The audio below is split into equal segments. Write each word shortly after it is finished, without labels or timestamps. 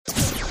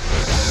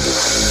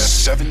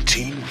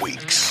17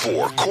 weeks,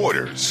 4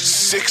 quarters,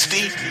 60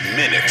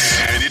 minutes,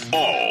 and it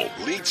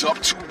all leads up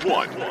to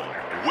one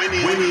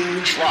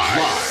winning drive.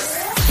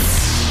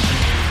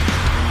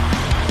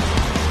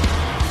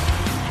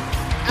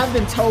 I've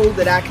been told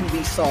that I can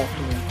be soft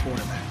on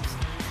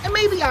quarterbacks, and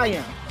maybe I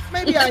am.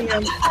 Maybe I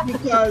am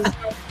because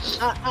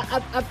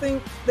I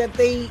think that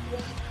they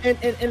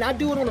and I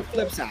do it on the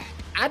flip side.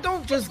 I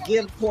don't just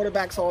give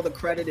quarterbacks all the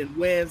credit in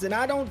wins, and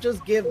I don't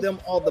just give them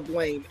all the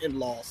blame in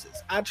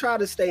losses. I try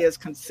to stay as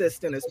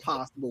consistent as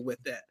possible with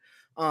that.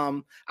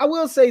 I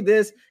will say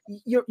this: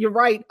 you're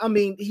right. I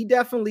mean, he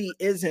definitely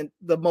isn't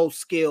the most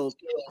skilled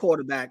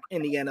quarterback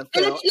in the NFL.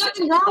 And there's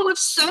nothing wrong with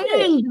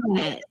saying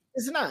that.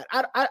 It's not.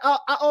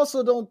 I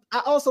also don't.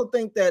 I also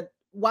think that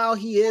while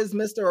he is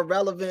Mr.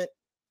 Irrelevant,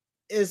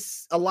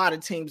 is a lot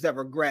of teams that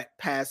regret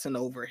passing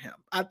over him.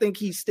 I think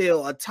he's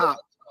still a top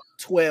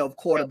 12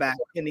 quarterback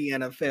in the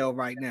NFL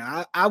right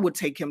now. I would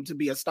take him to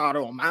be a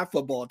starter on my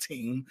football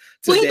team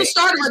today. Well, he's a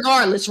starter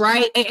regardless,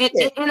 right?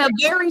 In a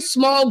very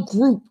small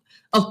group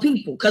of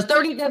people, because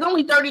there's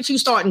only 32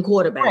 starting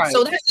quarterbacks. Right.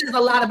 So that says a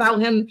lot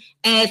about him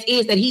as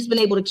is that he's been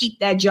able to keep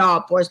that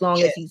job for as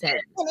long as he's had.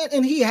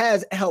 And he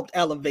has helped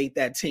elevate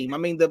that team. I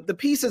mean, the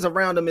pieces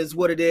around him is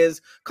what it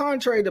is.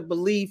 Contrary to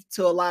belief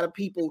to a lot of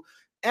people,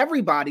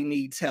 everybody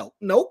needs help.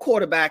 No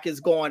quarterback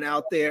is going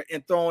out there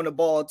and throwing the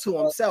ball to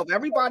himself.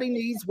 Everybody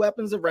needs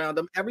weapons around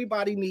them.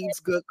 Everybody needs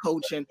good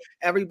coaching.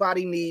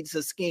 Everybody needs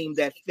a scheme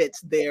that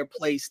fits their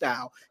play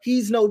style.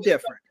 He's no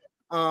different.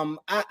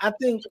 I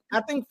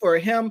think for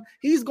him,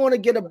 he's going to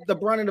get the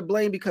brunt of the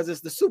blame because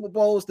it's the Super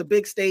Bowl, it's the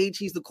big stage.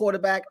 He's the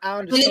quarterback. I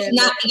understand.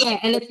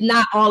 And it's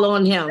not all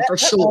on him for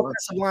sure.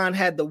 Offensive line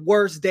had the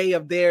worst day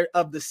of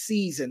the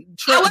season.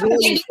 However, they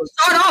did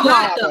start off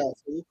hot though.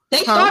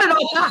 They started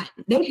off hot.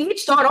 They did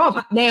start off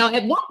hot. Now,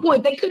 at one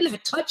point, they couldn't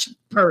have touched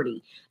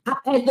Purdy.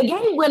 As the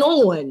game went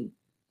on,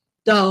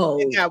 though,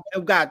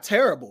 it got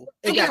terrible.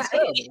 It got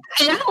terrible.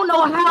 And I don't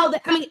know how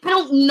that. I mean, I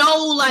don't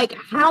know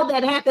how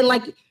that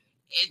happened.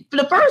 For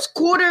the first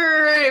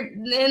quarter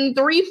and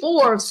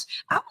 3/4,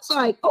 I was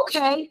like,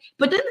 okay.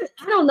 But then,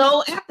 I don't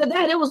know, after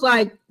that, it was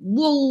like,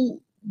 well,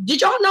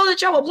 did y'all know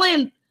that y'all were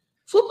playing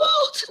football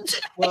today?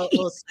 Well,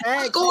 What's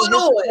going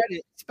on?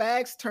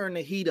 Spags turned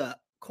the heat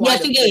up.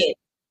 Yes, he did.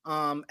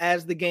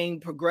 As the game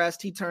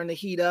progressed, he turned the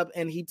heat up,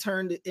 and he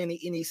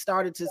he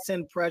started to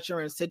send pressure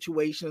in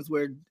situations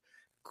where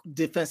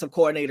defensive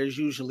coordinators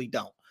usually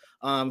don't.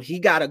 He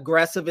got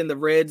aggressive in the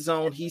red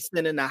zone. He's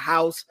sending the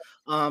house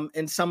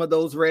in some of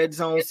those red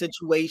zone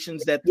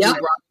situations that threw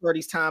Brock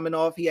Purdy's timing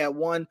off. He had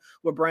one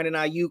where Brandon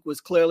Ayuk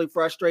was clearly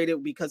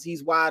frustrated because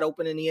he's wide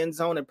open in the end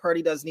zone, and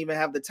Purdy doesn't even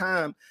have the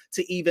time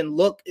to even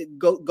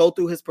go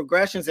through his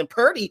progressions. And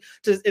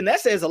and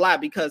that says a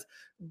lot because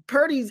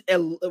Purdy's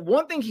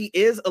one thing he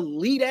is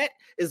elite at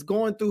is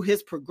going through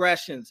his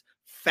progressions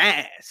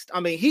fast. I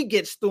mean, he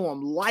gets through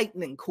them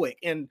lightning quick.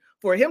 And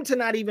for him to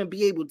not even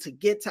be able to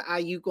get to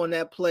Ayuk on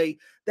that play,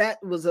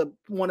 that was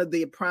one of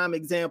the prime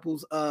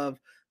examples of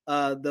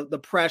the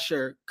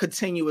pressure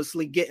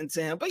continuously getting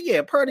to him. But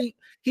yeah, Purdy,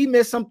 he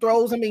missed some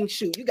throws. I mean,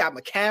 shoot, you got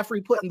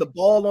McCaffrey putting the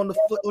ball on the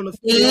field.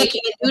 Yeah,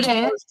 can't do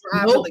that.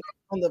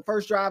 On the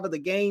first drive of the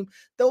game.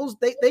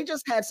 They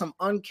just had some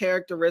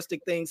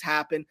uncharacteristic things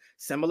happen,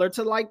 similar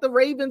to like the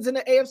Ravens in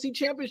the AFC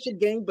Championship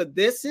game. But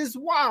this is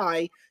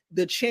why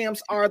the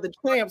champs are the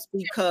champs,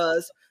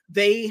 because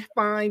they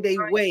find a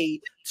way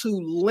to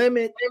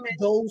limit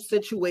those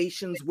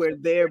situations where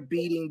they're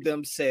beating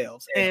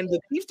themselves. And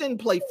the Chiefs didn't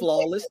play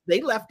flawless.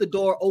 They left the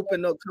door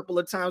open a couple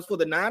of times for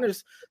the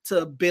Niners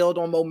to build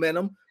on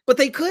momentum, but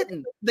they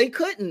couldn't.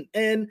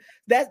 And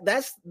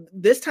that's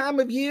this time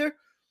of year.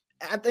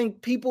 I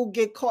think people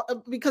get caught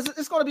because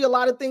it's going to be a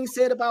lot of things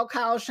said about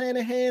Kyle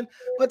Shanahan.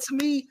 But to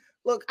me,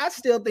 look, I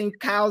still think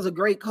Kyle's a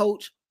great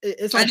coach.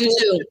 It's I do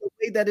too. The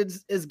way that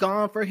it's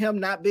gone for him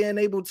not being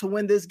able to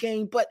win this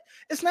game, but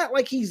it's not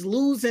like he's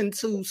losing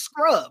to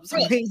scrubs.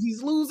 I mean,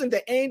 he's losing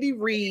to Andy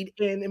Reid,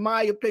 and in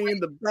my opinion,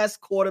 the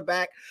best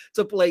quarterback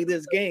to play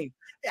this game.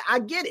 I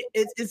get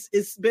it.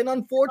 It's been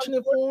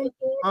unfortunate for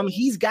him.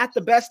 He's got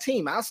the best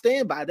team. I'll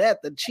stand by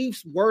that. The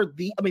Chiefs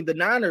the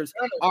Niners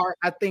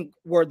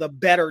were the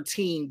better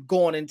team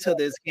going into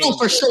this game. Oh,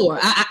 for sure.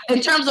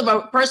 In terms of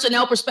a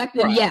personnel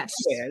perspective, yes.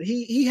 Yeah,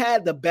 he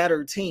had the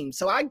better team.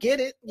 So I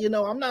get it.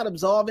 I'm not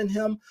absolving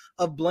him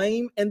of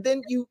blame. And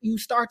then you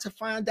start to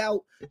find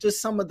out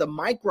just some of the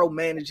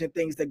micromanaging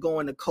things that go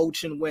into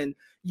coaching when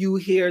you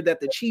hear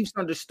that the Chiefs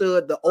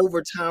understood the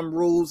overtime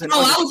rules. And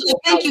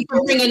thank you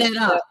for bringing that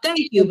up. Thank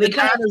you.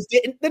 Because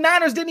the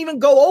Niners didn't even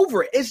go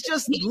over it. It's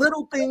just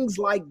little things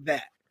like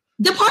that.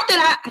 The part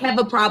that I have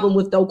a problem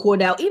with, though,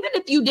 Cordell, even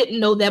if you didn't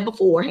know that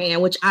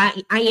beforehand, which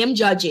I am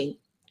judging,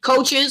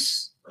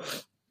 coaches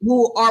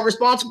who are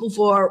responsible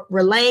for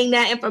relaying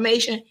that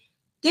information,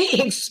 they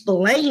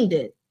explained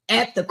it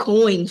at the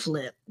coin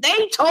flip.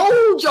 They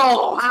told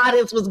y'all how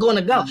this was going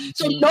to go.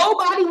 So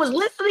nobody was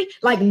listening.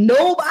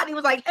 Nobody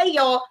was like, hey,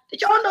 y'all,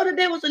 did y'all know that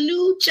there was a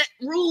new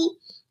rule?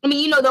 I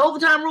mean, the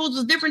overtime rules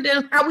was different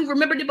than how we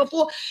remembered it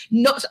before.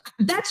 No,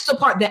 that's the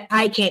part that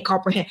I can't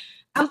comprehend.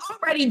 I'm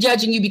already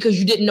judging you because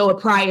you didn't know it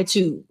prior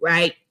to,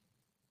 right?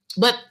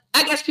 But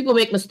I guess people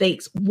make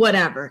mistakes,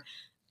 whatever.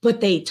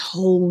 But they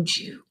told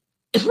you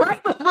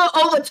right before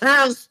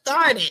overtime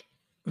started.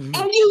 Mm-hmm.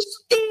 And you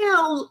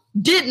still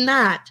did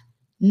not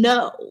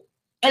know.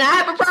 And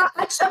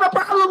I just have a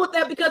problem with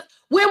that because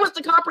where was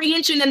the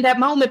comprehension in that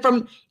moment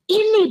from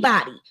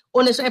anybody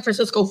on the San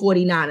Francisco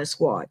 49ers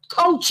squad?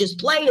 Coaches,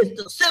 players,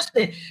 the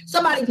assistant,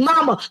 somebody's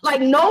mama.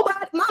 Like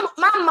nobody,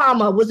 my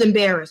mama was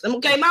embarrassed.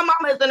 Okay, my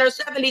mama is in her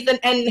 70s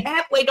and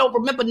halfway don't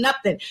remember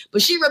nothing.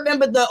 But she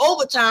remembered the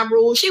overtime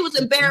rule. She was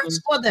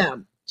embarrassed for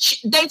them.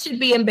 They should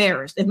be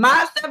embarrassed. If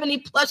my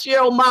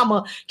 70-plus-year-old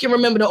mama can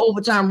remember the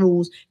overtime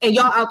rules and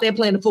y'all out there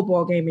playing the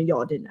football game and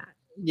y'all did not.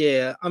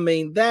 Yeah, I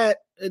mean, that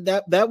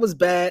was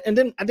bad. And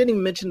then I didn't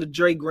even mention the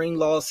Dre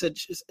Greenlaw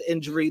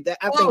injury.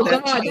 That's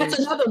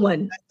another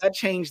one. That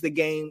changed the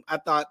game, I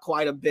thought,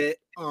 quite a bit.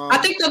 I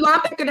think the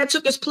linebacker that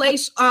took his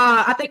place,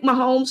 I think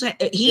Mahomes,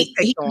 he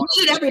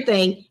did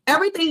everything.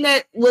 Everything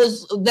that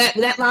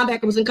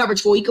linebacker was in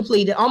coverage for, he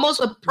completed.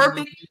 Almost a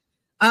perfect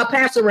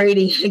passer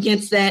rating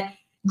against that.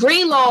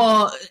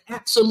 Greenlaw,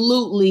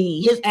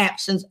 his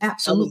absence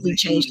absolutely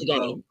changed the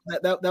game.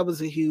 That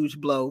was a huge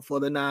blow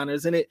for the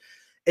Niners. And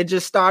it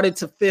just started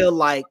to feel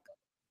like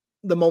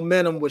the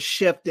momentum was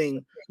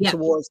shifting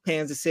towards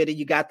Kansas City.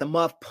 You got the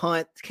muff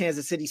punt.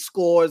 Kansas City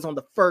scores on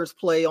the first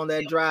play on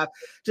that drive.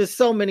 Just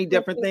so many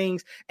different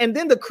things. And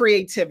then the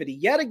creativity.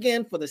 Yet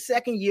again, for the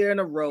second year in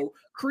a row,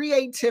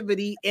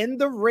 creativity in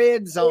the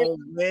red zone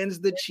wins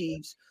the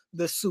Chiefs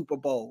the Super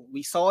Bowl.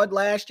 We saw it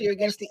last year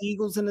against the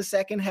Eagles in the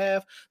second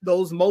half.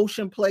 Those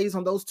motion plays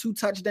on those 2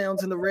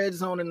 touchdowns in the red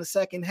zone in the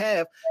second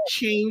half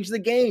changed the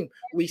game.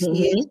 We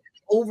see it in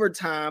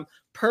overtime.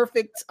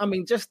 Perfect. I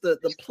mean, just the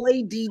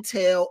play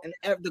detail and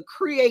the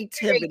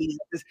creativity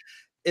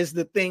is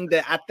the thing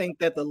that I think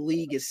that the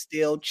league is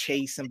still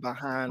chasing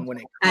behind when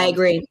it comes. I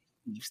agree.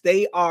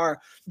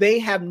 They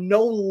have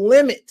no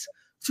limit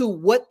to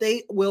what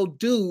they will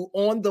do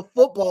on the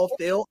football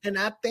field. And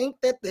I think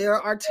that there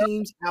are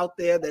teams out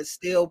there that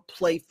still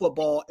play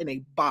football in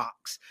a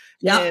box.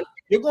 Yeah. And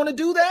you're going to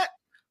do that?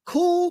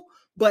 Cool.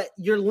 But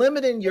you're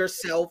limiting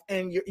yourself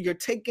and you're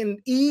taking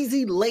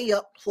easy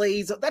layup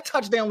plays. That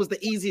touchdown was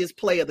the easiest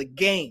play of the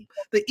game.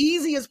 The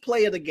easiest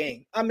play of the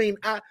game. I mean,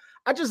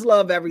 I just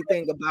love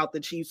everything about the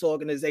Chiefs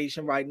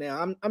organization right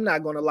now. I'm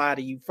not going to lie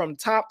to you. From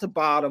top to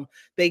bottom,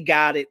 they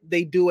got it.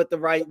 They do it the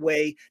right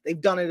way. They've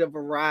done it a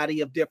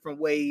variety of different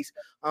ways.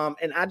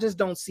 And I just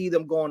don't see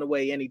them going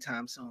away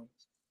anytime soon.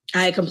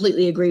 I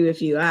completely agree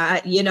with you.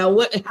 You know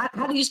what?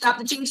 How do you stop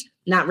the Chiefs?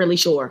 Not really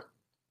sure.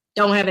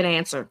 Don't have an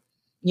answer.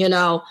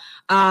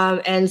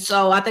 And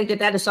so I think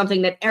that is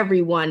something that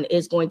everyone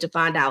is going to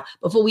find out.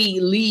 Before we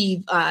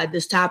leave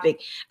this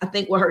topic, I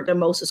think what hurt the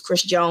most is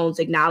Chris Jones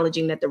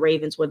acknowledging that the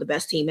Ravens were the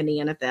best team in the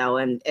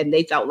NFL. And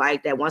they felt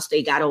like that once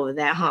they got over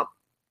that hump,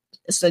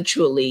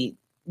 essentially,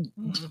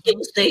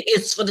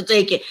 it's for the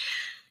taking.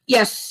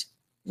 Yes,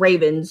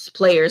 Ravens,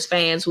 players,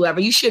 fans, whoever,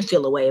 you should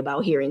feel a way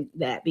about hearing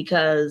that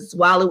because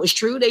while it was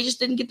true, they just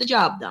didn't get the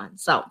job done.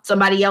 So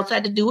somebody else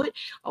had to do it.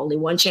 Only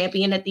one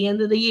champion at the end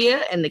of the year,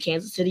 and the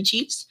Kansas City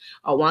Chiefs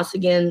are once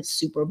again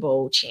Super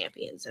Bowl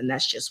champions, and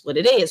that's just what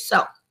it is.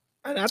 So,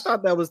 and I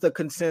thought that was the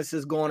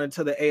consensus going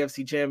into the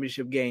AFC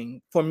Championship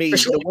game. For me,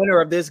 the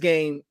winner of this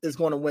game is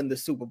going to win the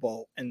Super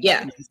Bowl, and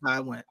that's how I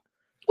went.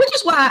 Which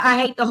is why I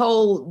hate the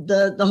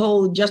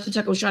whole Justin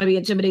Tucker was trying to be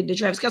intimidated to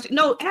Travis Kelce.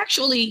 No,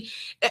 actually,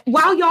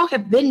 while y'all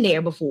have been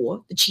there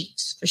before, the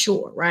Chiefs for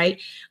sure, right?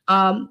 They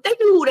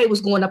knew who they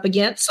was going up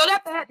against. So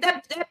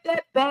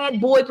that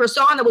bad boy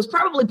persona was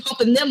probably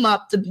pumping them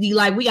up to be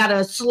like, we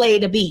gotta slay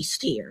the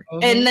beast here,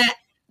 and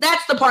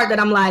that's the part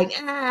that I'm like,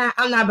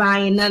 I'm not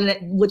buying none of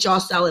that what y'all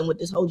selling with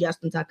this whole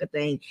Justin Tucker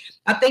thing.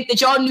 I think that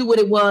y'all knew what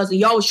it was, and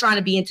y'all was trying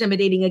to be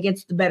intimidating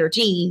against the better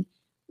team,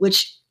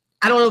 which.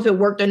 I don't know if it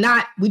worked or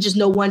not. We just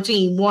know one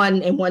team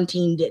won and one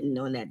team didn't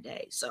on that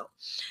day. So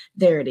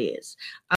there it is.